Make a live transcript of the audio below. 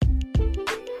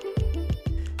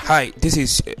Hi, this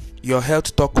is your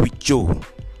Health Talk with Joe.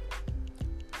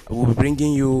 I will be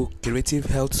bringing you creative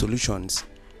health solutions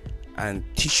and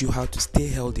teach you how to stay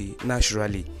healthy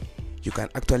naturally. You can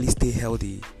actually stay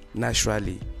healthy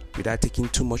naturally without taking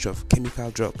too much of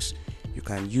chemical drugs. You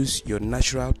can use your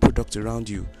natural products around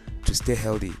you to stay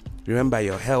healthy. Remember,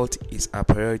 your health is our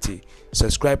priority.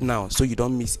 Subscribe now so you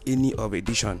don't miss any of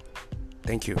edition.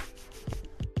 Thank you.